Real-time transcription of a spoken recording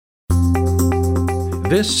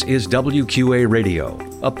This is WQA Radio,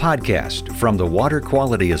 a podcast from the Water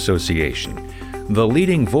Quality Association, the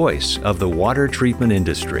leading voice of the water treatment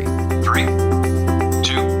industry. 3, 2,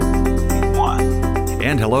 1.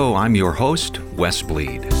 And hello, I'm your host, Wes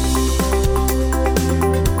Bleed.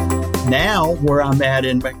 Now, where I'm at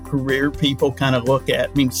in my career, people kind of look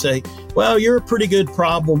at me and say, well, you're a pretty good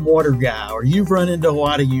problem water guy, or you've run into a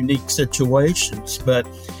lot of unique situations. But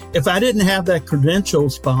if I didn't have that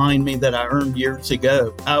credentials behind me that I earned years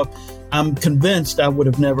ago, I'm convinced I would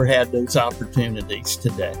have never had those opportunities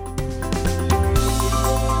today.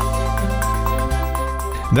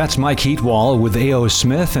 That's Mike Heatwall with A.O.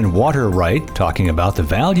 Smith and Water Right talking about the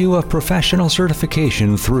value of professional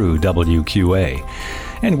certification through WQA.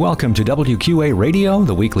 And welcome to WQA Radio,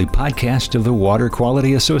 the weekly podcast of the Water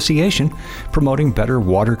Quality Association, promoting better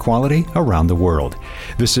water quality around the world.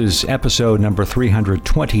 This is episode number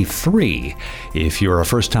 323. If you're a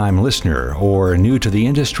first-time listener or new to the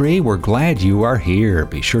industry, we're glad you are here.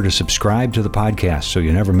 Be sure to subscribe to the podcast so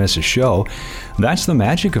you never miss a show. That's the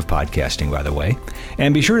magic of podcasting, by the way.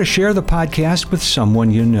 And be sure to share the podcast with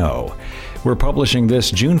someone you know. We're publishing this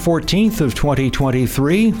June 14th of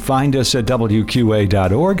 2023. Find us at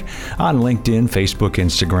WQA.org on LinkedIn, Facebook,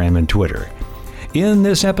 Instagram, and Twitter. In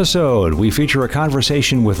this episode, we feature a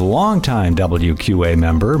conversation with longtime WQA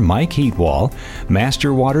member Mike Heatwall,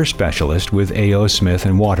 Master Water Specialist with A.O. Smith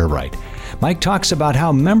and Water Right. Mike talks about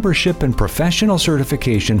how membership and professional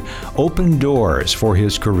certification open doors for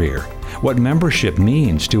his career, what membership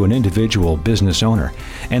means to an individual business owner,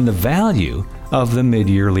 and the value of the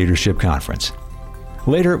Mid-Year Leadership Conference.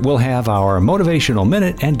 Later, we'll have our Motivational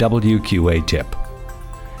Minute and WQA tip.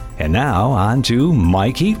 And now, on to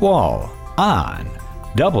Mike Heatwall on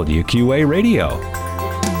WQA Radio.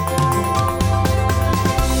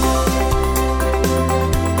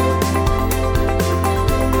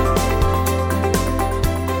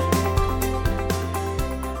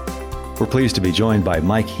 We're pleased to be joined by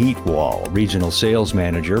Mike Heatwall, Regional Sales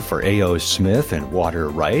Manager for A.O. Smith and Water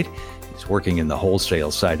Right. He's working in the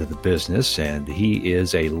wholesale side of the business, and he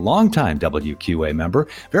is a longtime WQA member,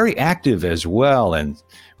 very active as well. And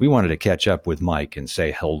we wanted to catch up with Mike and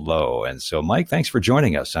say hello. And so, Mike, thanks for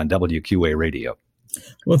joining us on WQA Radio.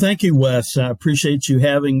 Well, thank you, Wes. I appreciate you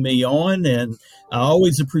having me on, and I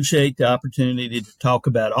always appreciate the opportunity to talk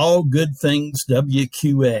about all good things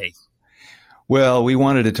WQA. Well, we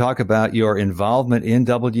wanted to talk about your involvement in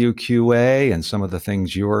WQA and some of the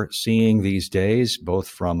things you're seeing these days, both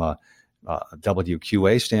from a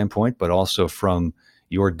WQA standpoint, but also from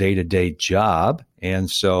your day-to-day job. And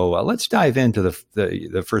so let's dive into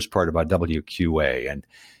the first part about WQA and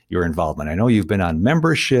your involvement. I know you've been on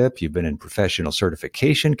membership, you've been in professional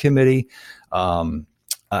certification committee,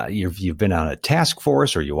 you've been on a task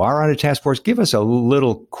force, or you are on a task force. Give us a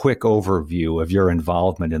little quick overview of your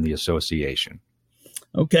involvement in the association.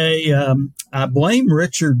 Okay, I blame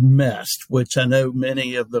Richard Mest, which I know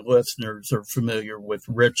many of the listeners are familiar with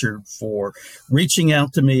Richard, for reaching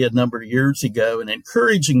out to me a number of years ago and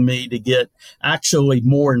encouraging me to get actually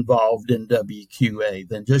more involved in WQA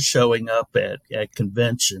than just showing up at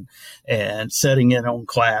convention and setting in on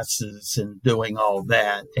classes and doing all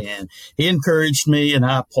that. And he encouraged me, and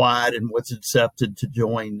I applied and was accepted to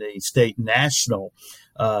join the state and national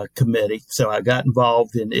committee. So I got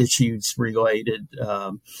involved in issues related,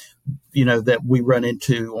 that we run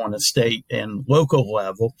into on a state and local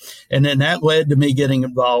level. And then that led to me getting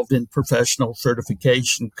involved in professional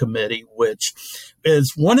certification committee, which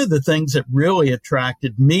is one of the things that really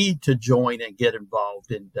attracted me to join and get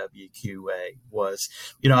involved in WQA was,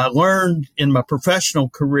 I learned in my professional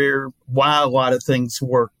career why a lot of things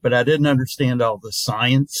work, but I didn't understand all the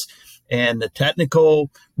science and the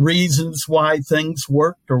technical reasons why things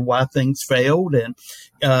worked or why things failed. And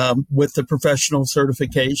with the professional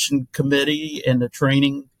certification committee and the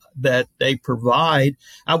training that they provide,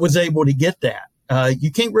 I was able to get that.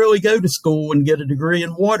 You can't really go to school and get a degree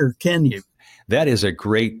in water, can you? That is a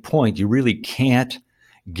great point. You really can't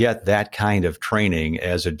get that kind of training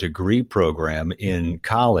as a degree program in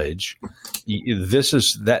college.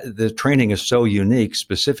 The training is so unique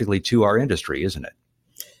specifically to our industry, isn't it?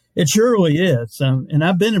 It surely is. And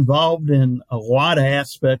I've been involved in a lot of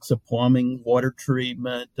aspects of plumbing, water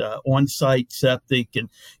treatment, on-site septic, and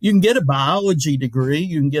you can get a biology degree,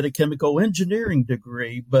 you can get a chemical engineering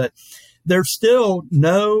degree, but there's still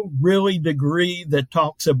no really degree that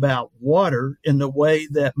talks about water in the way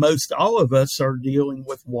that most all of us are dealing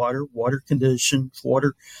with water conditions,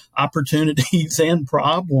 water opportunities and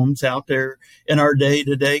problems out there in our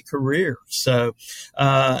day-to-day careers. So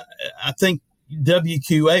I think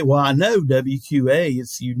WQA, well, I know WQA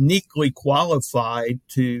is uniquely qualified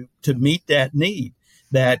to meet that need.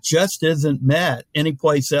 that just isn't met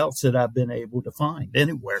anyplace else that I've been able to find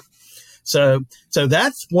anywhere. So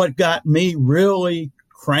that's what got me really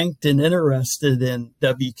cranked and interested in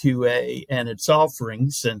WQA and its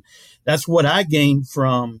offerings. And that's what I gained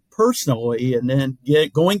from personally. And then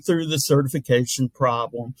going through the certification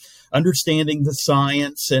problem, understanding the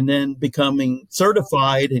science, and then becoming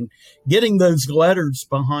certified and getting those letters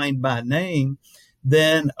behind my name,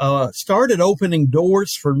 then started opening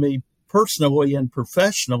doors for me personally and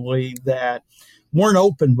professionally that weren't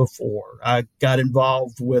open before. I got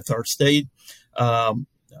involved with our state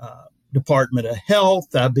Department of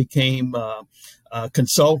Health. I became a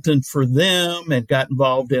consultant for them and got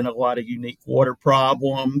involved in a lot of unique water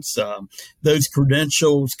problems. Those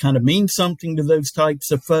credentials kind of mean something to those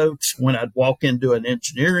types of folks. When I'd walk into an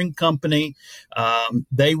engineering company,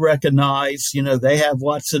 they recognize, they have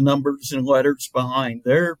lots of numbers and letters behind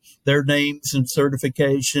their names and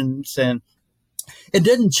certifications. And it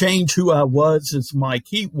didn't change who I was as Mike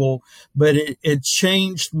Heatwell, but it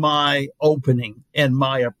changed my opening and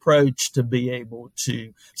my approach to be able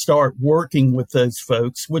to start working with those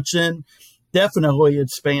folks, which then definitely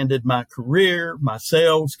expanded my career, my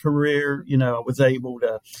sales career. I was able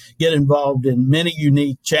to get involved in many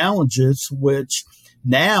unique challenges, which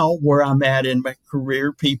now where I'm at in my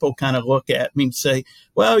career, people kind of look at me and say,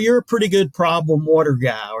 well, you're a pretty good problem water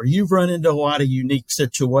guy, or you've run into a lot of unique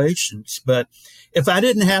situations. But if I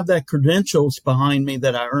didn't have that credentials behind me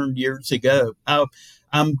that I earned years ago,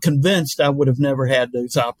 I'm convinced I would have never had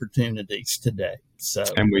those opportunities today.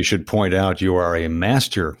 And we should point out you are a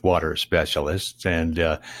master water specialist, and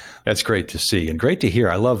that's great to see and great to hear.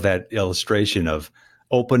 I love that illustration of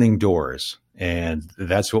opening doors. And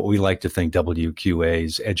that's what we like to think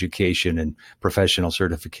WQA's education and professional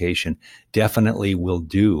certification definitely will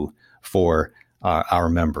do for our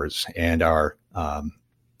members and our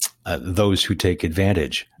those who take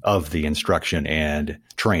advantage of the instruction and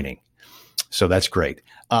training. So that's great.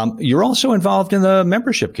 You're also involved in the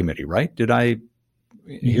membership committee, right? Did I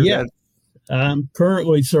hear that? I'm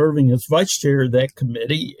currently serving as vice chair of that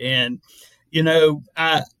committee. And,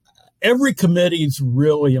 every committee is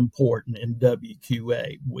really important in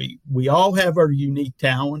WQA. We all have our unique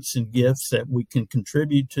talents and gifts that we can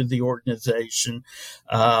contribute to the organization.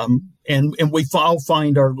 And we all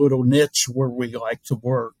find our little niche where we like to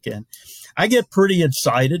work. And I get pretty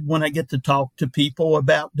excited when I get to talk to people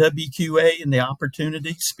about WQA and the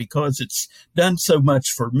opportunities, because it's done so much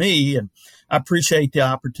for me. And I appreciate the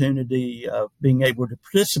opportunity of being able to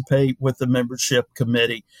participate with the membership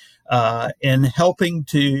committee and helping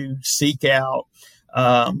to seek out,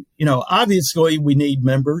 obviously we need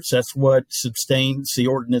members. That's what sustains the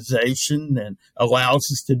organization and allows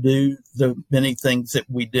us to do the many things that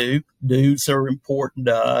we do. Dues are important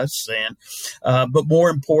to us. But more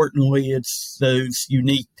importantly, it's those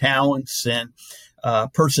unique talents and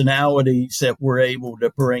personalities that we're able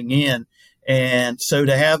to bring in. And so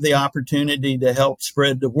to have the opportunity to help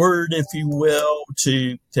spread the word, if you will,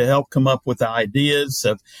 to help come up with ideas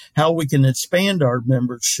of how we can expand our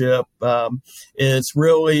membership, is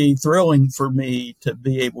really thrilling for me to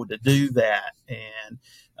be able to do that.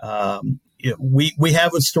 And we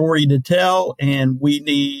have a story to tell, and we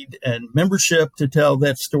need a membership to tell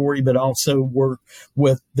that story, but also work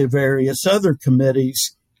with the various other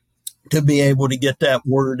committees to be able to get that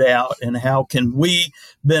word out, and how can we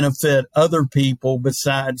benefit other people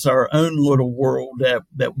besides our own little world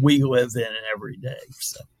that we live in every day.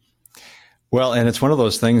 So. Well, and it's one of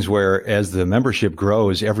those things where as the membership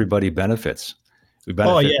grows, everybody benefits. We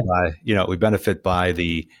benefit by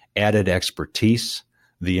the added expertise,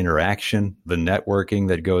 the interaction, the networking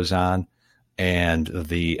that goes on, and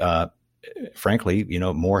the frankly,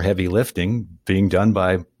 more heavy lifting being done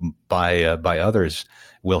by others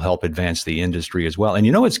will help advance the industry as well. And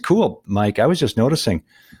it's cool, Mike. I was just noticing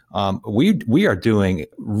we are doing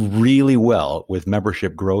really well with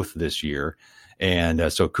membership growth this year,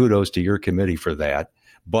 and so kudos to your committee for that.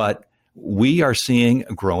 But we are seeing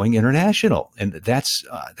growing international, and that's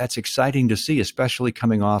exciting to see, especially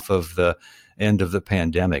coming off of the end of the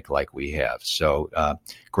pandemic like we have. So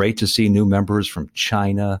great to see new members from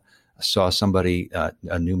China. I saw somebody,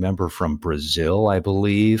 a new member from Brazil, I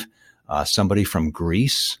believe. Somebody from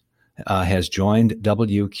Greece has joined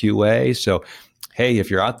WQA. So, hey,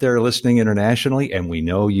 if you're out there listening internationally, and we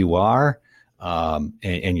know you are,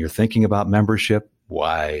 and you're thinking about membership,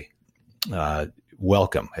 why,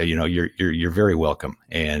 welcome. You're very welcome,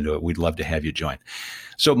 and we'd love to have you join.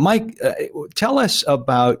 So, Mike, tell us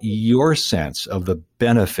about your sense of the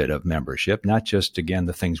benefit of membership, not just, again,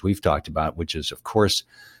 the things we've talked about, which is, of course,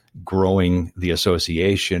 growing the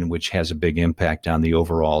association, which has a big impact on the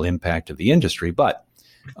overall impact of the industry. But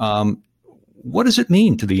What does it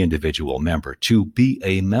mean to the individual member to be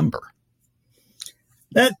a member?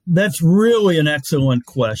 That's really an excellent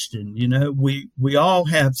question. We all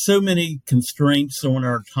have so many constraints on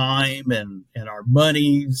our time and our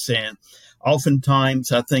monies, and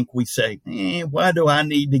oftentimes I think we say, why do I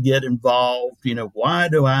need to get involved? Why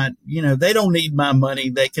do I, they don't need my money.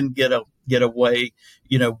 They can get away,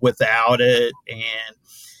 without it.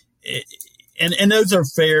 And those are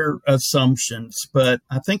fair assumptions, but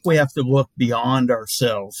I think we have to look beyond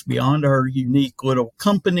ourselves, beyond our unique little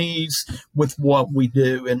companies with what we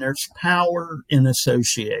do. And there's power in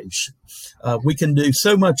association. We can do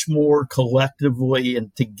so much more collectively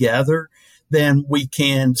and together than we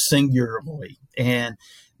can singularly. And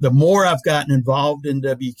the more I've gotten involved in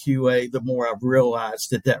WQA, the more I've realized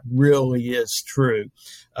that really is true.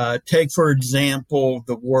 Take, for example,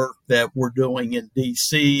 the work that we're doing in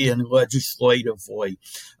D.C. and legislatively.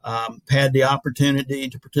 Had the opportunity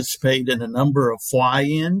to participate in a number of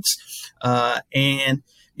fly-ins. And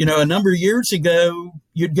a number of years ago,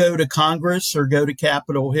 you'd go to Congress or go to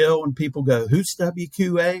Capitol Hill and people go, who's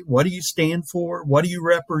WQA? What do you stand for? What do you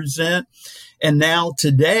represent? And now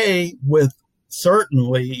today, with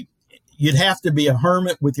certainly, you'd have to be a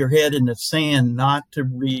hermit with your head in the sand not to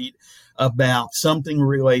read about something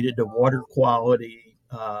related to water quality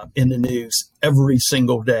in the news every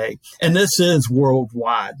single day. And this is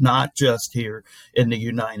worldwide, not just here in the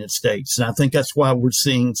United States. And I think that's why we're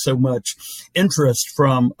seeing so much interest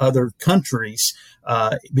from other countries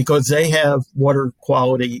because they have water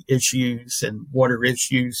quality issues and water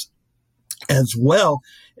issues as well,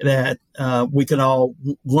 that we can all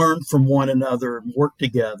learn from one another and work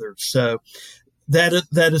together. So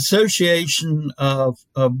that association of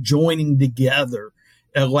joining together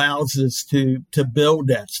allows us to build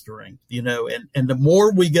that strength, and the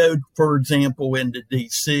more we go, for example, into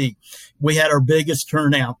DC, we had our biggest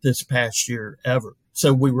turnout this past year ever.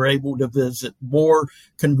 So we were able to visit more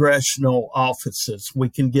congressional offices. We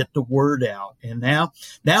can get the word out. And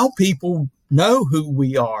now people know who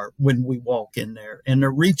we are when we walk in there, and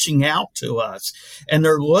they're reaching out to us, and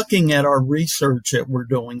they're looking at our research that we're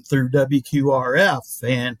doing through WQRF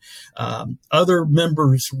and other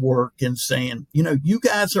members' work, and saying, you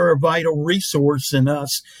guys are a vital resource in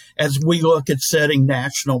us as we look at setting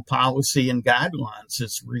national policy and guidelines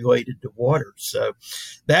as related to water. So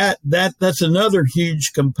that's another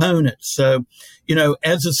huge component. So,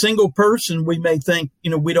 as a single person, we may think,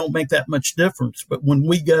 we don't make that much difference. But when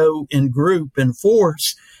we go in group and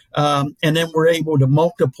force, and then we're able to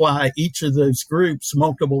multiply each of those groups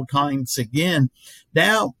multiple times again,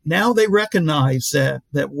 now they recognize that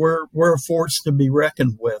we're a force to be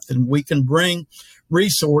reckoned with, and we can bring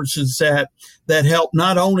resources that help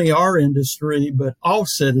not only our industry, but all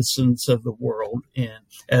citizens of the world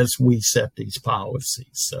as we set these policies.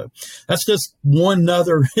 So that's just one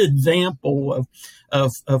other example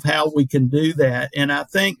of how we can do that. And I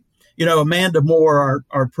think, Amanda Moore,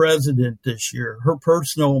 our president this year, her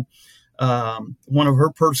personal, one of her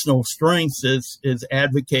personal strengths is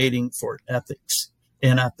advocating for ethics.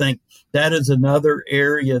 And I think that is another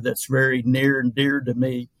area that's very near and dear to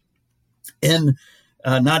me, in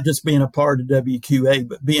not just being a part of WQA,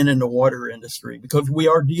 but being in the water industry, because we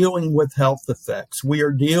are dealing with health effects. We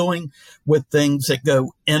are dealing with things that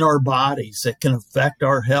go in our bodies that can affect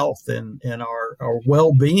our health and our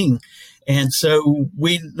well-being. And so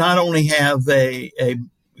we not only have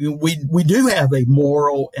we do have a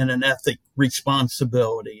moral and an ethic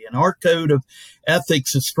responsibility, and our code of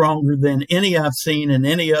ethics is stronger than any I've seen in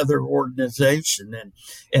any other organization.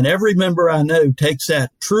 And every member I know takes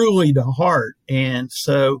that truly to heart. And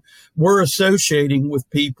so we're associating with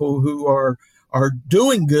people who are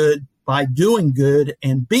doing good by doing good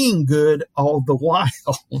and being good all the while.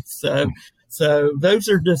 So those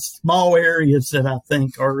are just small areas that I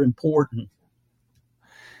think are important.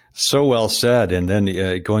 So well said. And then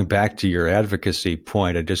going back to your advocacy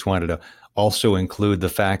point, I just wanted to also include the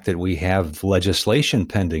fact that we have legislation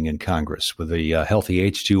pending in Congress with the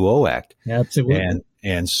Healthy H2O Act. Absolutely.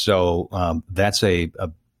 And so that's a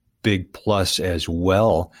big plus as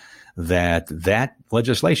well, that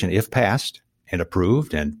legislation, if passed and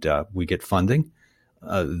approved and we get funding,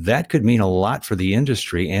 that could mean a lot for the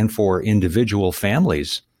industry and for individual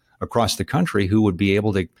families across the country who would be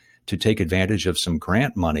able to take advantage of some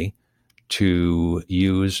grant money to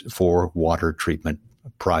use for water treatment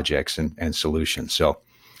projects and solutions. So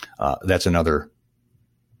that's another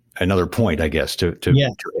point, I guess, to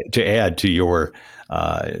add to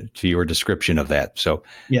your description of that. So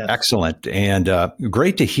yes. Excellent, and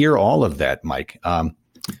great to hear all of that, Mike.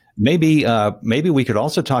 maybe we could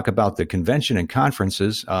also talk about the convention and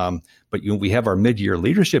conferences. But we have our mid-year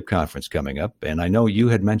leadership conference coming up, and I know you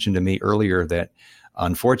had mentioned to me earlier that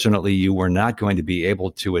unfortunately you were not going to be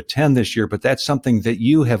able to attend this year. But that's something that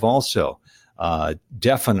you have also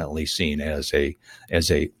definitely seen as a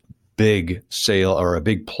big sale or a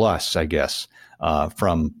big plus, I guess, for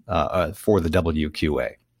the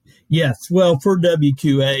WQA. Yes, well, for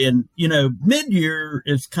WQA, and mid-year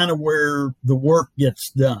is kind of where the work gets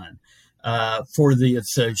done for the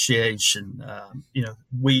association.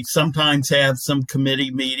 We sometimes have some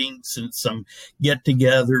committee meetings and some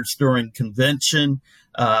get-togethers during convention.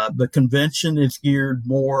 The convention is geared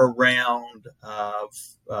more around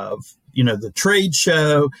the trade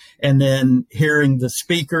show, and then hearing the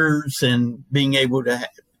speakers and being able to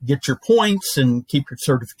get your points and keep your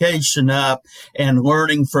certification up, and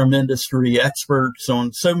learning from industry experts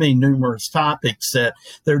on so many numerous topics that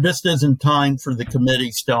there just isn't time for the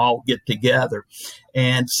committees to all get together.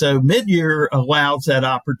 And so mid-year allows that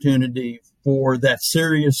opportunity for that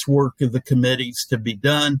serious work of the committees to be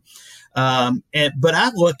done. But I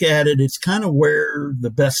look at it, it's kind of where the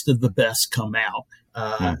best of the best come out.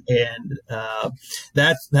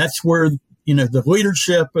 That's where the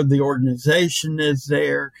leadership of the organization is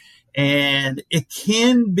there. And it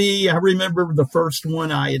can be, I remember the first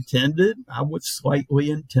one I attended, I was slightly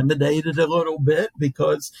intimidated a little bit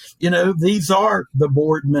because, these are the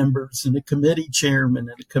board members and the committee chairman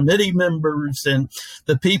and the committee members and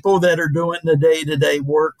the people that are doing the day-to-day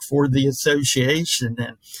work for the association.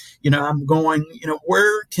 And, I'm going,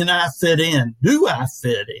 where can I fit in? Do I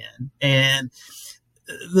fit in? And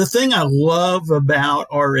the thing I love about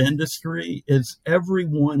our industry is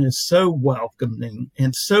everyone is so welcoming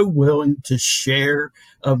and so willing to share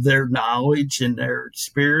of their knowledge and their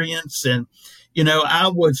experience. And, I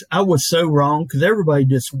was so wrong because everybody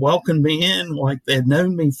just welcomed me in like they'd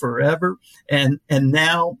known me forever. And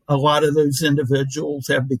now a lot of those individuals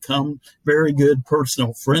have become very good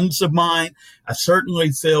personal friends of mine. I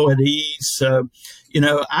certainly feel at ease. So,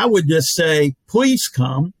 I would just say, please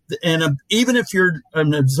come. And even if you're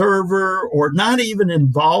an observer or not even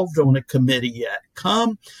involved on a committee yet,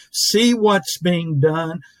 come see what's being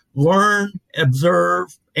done, learn,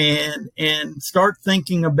 observe, and start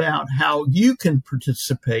thinking about how you can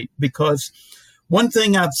participate. Because one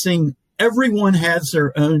thing I've seen, everyone has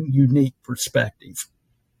their own unique perspective.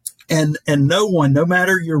 And no one, no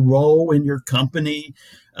matter your role in your company,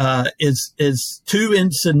 is too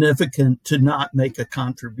insignificant to not make a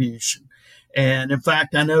contribution. And in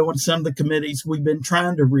fact, I know in some of the committees, we've been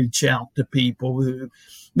trying to reach out to people who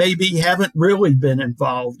maybe haven't really been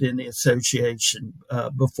involved in the association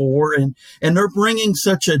before, and they're bringing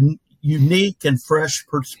such a unique and fresh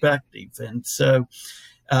perspective. And so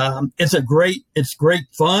it's great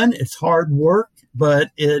fun. It's hard work,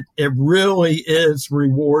 but it really is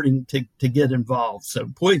rewarding to get involved. So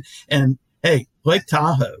please, and hey, Lake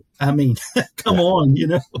Tahoe, I mean, come on,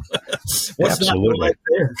 what's Absolutely. not right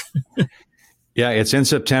there? Yeah, it's in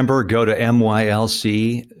September. Go to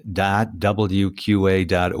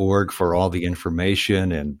mylc.wqa.org for all the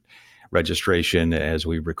information, and registration as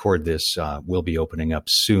we record this will be opening up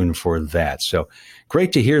soon for that. So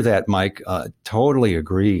great to hear that, Mike. Totally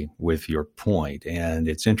agree with your point. And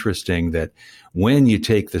it's interesting that when you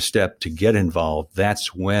take the step to get involved,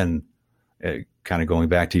 that's when, kind of going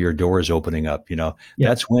back to your doors opening up,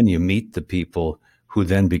 that's when you meet the people who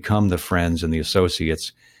then become the friends and the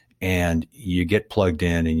associates. And you get plugged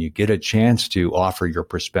in and you get a chance to offer your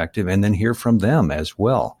perspective and then hear from them as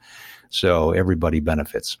well. So everybody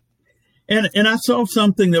benefits. And I saw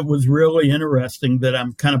something that was really interesting that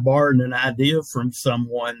I'm kind of borrowing an idea from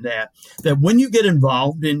someone that when you get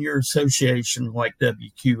involved in your association like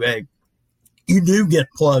WQA, you do get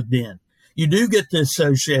plugged in. You do get to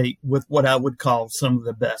associate with what I would call some of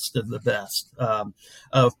the best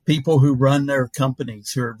of people who run their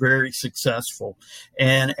companies who are very successful.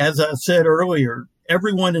 And as I said earlier,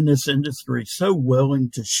 everyone in this industry is so willing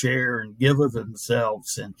to share and give of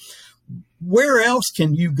themselves. And where else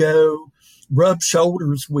can you go rub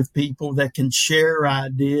shoulders with people that can share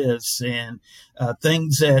ideas and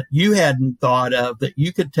things that you hadn't thought of that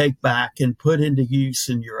you could take back and put into use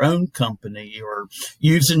in your own company or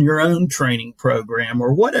use in your own training program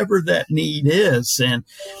or whatever that need is. And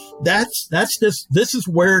that's just, this is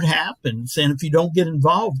where it happens. And if you don't get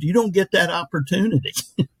involved, you don't get that opportunity.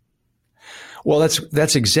 Well,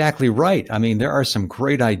 that's exactly right. I mean, there are some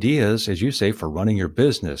great ideas, as you say, for running your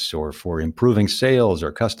business or for improving sales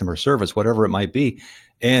or customer service, whatever it might be.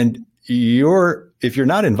 And if you're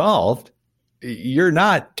not involved, you're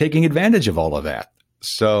not taking advantage of all of that.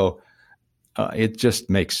 So It just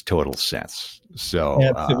makes total sense. So,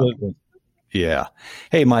 Absolutely. yeah.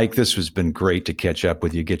 Hey, Mike, this has been great to catch up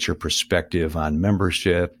with you, get your perspective on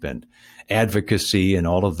membership and advocacy and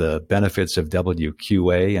all of the benefits of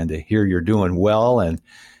WQA, and to hear you're doing well. And,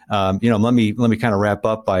 let me kind of wrap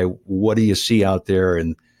up by, what do you see out there?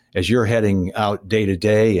 And as you're heading out day to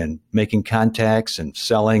day and making contacts and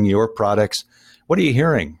selling your products, what are you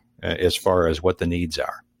hearing as far as what the needs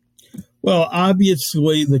are? Well,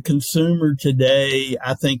 obviously, the consumer today,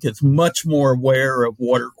 I think, is much more aware of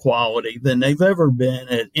water quality than they've ever been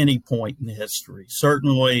at any point in history.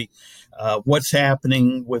 Certainly, what's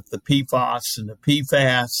happening with the PFAS and the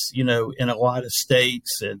PFAS, in a lot of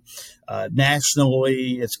states and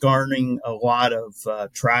nationally, it's garnering a lot of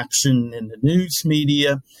traction in the news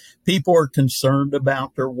media. People are concerned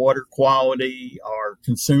about their water quality. Our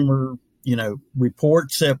consumer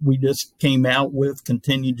reports that we just came out with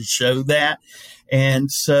continue to show that.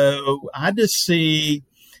 And so I just see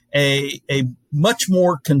a much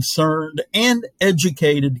more concerned and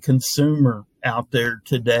educated consumer out there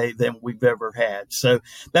today than we've ever had. So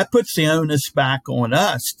that puts the onus back on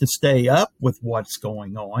us to stay up with what's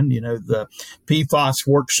going on. The PFAS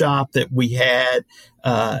workshop that we had,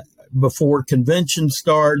 before convention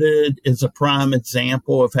started is a prime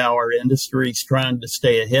example of how our industry is trying to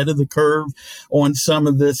stay ahead of the curve on some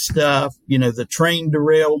of this stuff. The train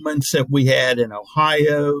derailments that we had in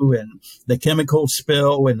Ohio and the chemical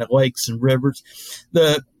spill in the lakes and rivers.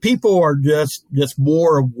 The people are just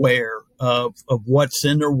more aware of what's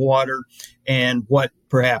in their water and what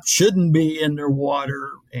perhaps shouldn't be in their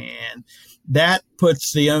water. And that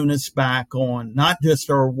puts the onus back on not just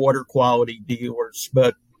our water quality dealers,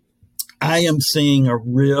 but I am seeing a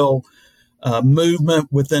real movement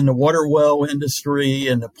within the water well industry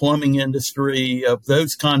and the plumbing industry of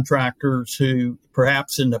those contractors who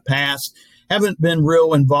perhaps in the past haven't been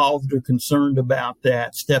real involved or concerned about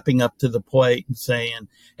that, stepping up to the plate and saying,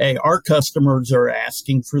 hey, our customers are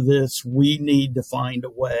asking for this. We need to find a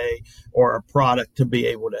way or a product to be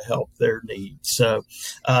able to help their needs. So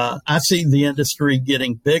I see the industry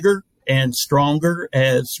getting bigger and stronger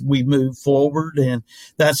as we move forward. And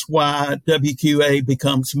that's why WQA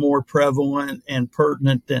becomes more prevalent and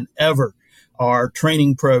pertinent than ever, our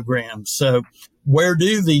training programs. So where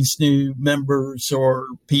do these new members or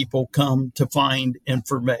people come to find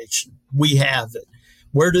information? We have it.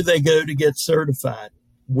 Where do they go to get certified?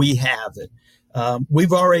 We have it.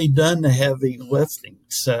 We've already done the heavy lifting.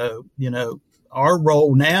 So, our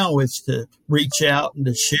role now is to reach out and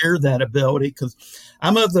to share that ability, because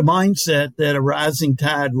I'm of the mindset that a rising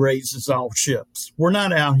tide raises all ships. We're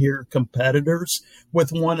not out here competitors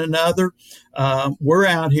with one another. We're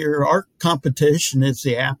out here. Our competition is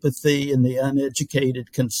the apathy and the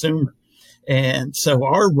uneducated consumer. And so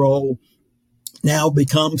our role now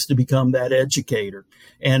becomes to become that educator.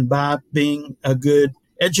 And by being a good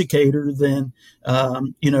educator, then,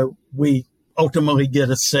 we ultimately get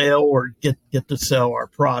a sale or get to sell our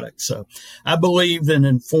product. So I believe an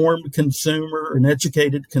informed consumer, an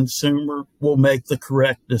educated consumer will make the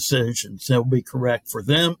correct decisions. They'll be correct for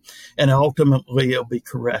them, and ultimately it'll be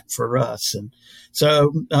correct for us. And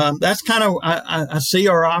so that's kind of, I see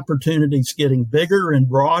our opportunities getting bigger and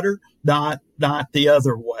broader, not the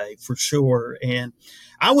other way for sure. And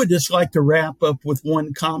I would just like to wrap up with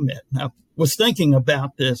one comment. I was thinking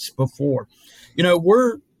about this before.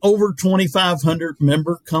 We're over 2,500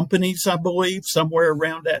 member companies, I believe, somewhere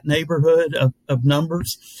around that neighborhood of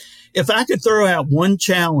numbers. If I could throw out one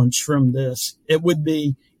challenge from this, it would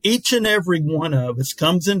be each and every one of us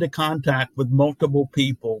comes into contact with multiple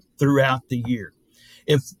people throughout the year.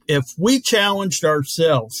 If we challenged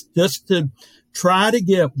ourselves just to try to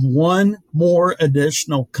get one more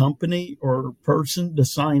additional company or person to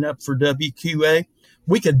sign up for WQA,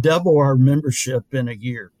 we could double our membership in a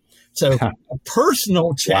year. So a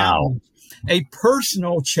personal challenge, a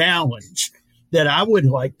personal challenge that I would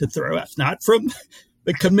like to throw out, not from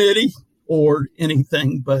the committee or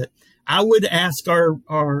anything, but I would ask our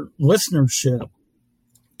listenership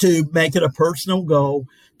to make it a personal goal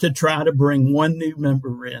to try to bring one new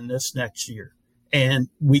member in this next year. And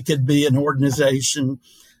we could be an organization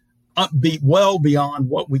be well beyond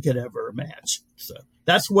what we could ever imagine. So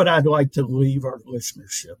that's what I'd like to leave our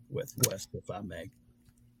listenership with, Wes, if I may.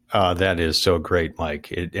 That is so great,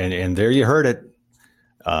 Mike. And there you heard it,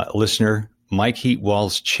 listener, Mike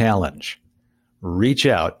Heatwall's challenge. Reach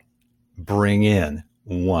out, bring in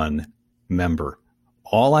one member,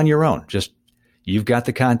 all on your own. Just, you've got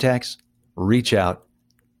the contacts, reach out,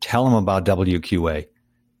 tell them about WQA,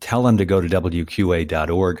 tell them to go to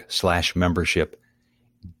WQA.org/membership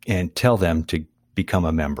and tell them to become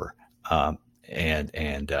a member. And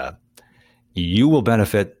you will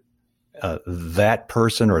benefit, that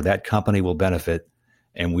person or that company will benefit,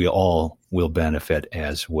 and we all will benefit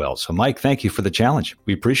as well. So, Mike, thank you for the challenge.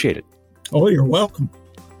 We appreciate it. Oh, you're welcome.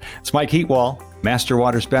 It's Mike Heatwall, Master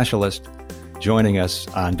Water Specialist, joining us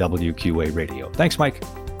on WQA Radio. Thanks, Mike.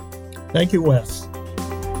 Thank you, Wes.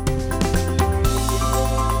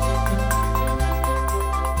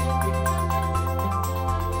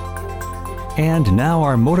 And now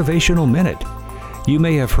our motivational minute. You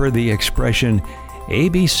may have heard the expression,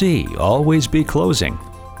 ABC, always be closing.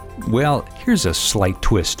 Well, here's a slight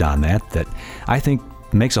twist on that I think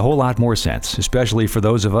makes a whole lot more sense, especially for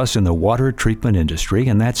those of us in the water treatment industry,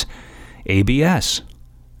 and that's ABS,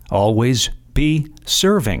 always be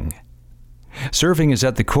serving. Serving is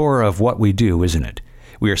at the core of what we do, isn't it?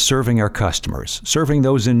 We are serving our customers, serving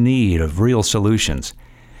those in need of real solutions.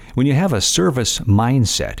 When you have a service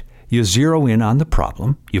mindset, you zero in on the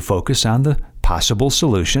problem, you focus on the possible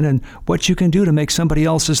solution and what you can do to make somebody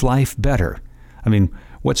else's life better. I mean,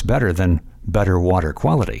 what's better than better water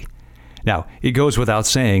quality? Now, it goes without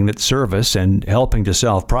saying that service and helping to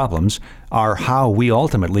solve problems are how we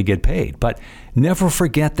ultimately get paid, but never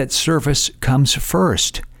forget that service comes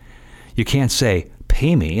first. You can't say,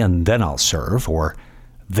 pay me and then I'll serve, or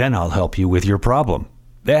then I'll help you with your problem.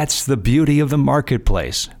 That's the beauty of the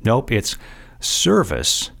marketplace. Nope, it's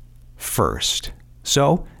service first.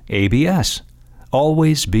 So, ABS,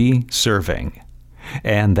 always be serving.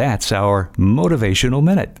 And that's our motivational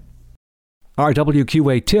minute. Our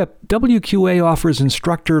WQA tip, WQA offers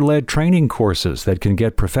instructor-led training courses that can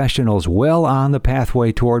get professionals well on the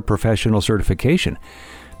pathway toward professional certification.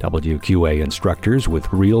 WQA instructors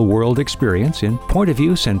with real-world experience in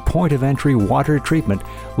point-of-use and point-of-entry water treatment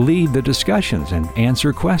lead the discussions and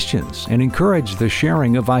answer questions and encourage the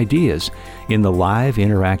sharing of ideas in the live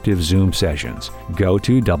interactive Zoom sessions. Go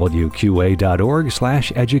to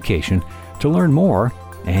WQA.org/education to learn more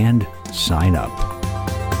and sign up.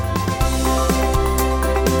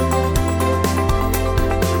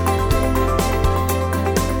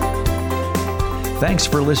 Thanks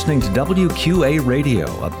for listening to WQA Radio,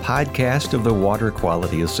 a podcast of the Water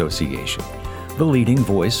Quality Association, the leading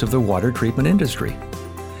voice of the water treatment industry.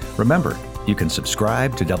 Remember, you can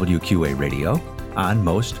subscribe to WQA Radio on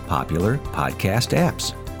most popular podcast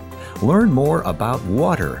apps. Learn more about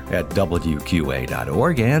water at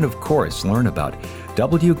WQA.org and, of course, learn about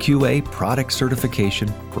WQA product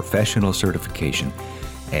certification, professional certification,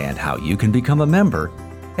 and how you can become a member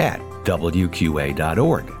at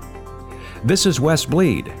WQA.org. This is Wes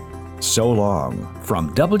Bleed. So long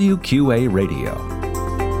from WQA Radio.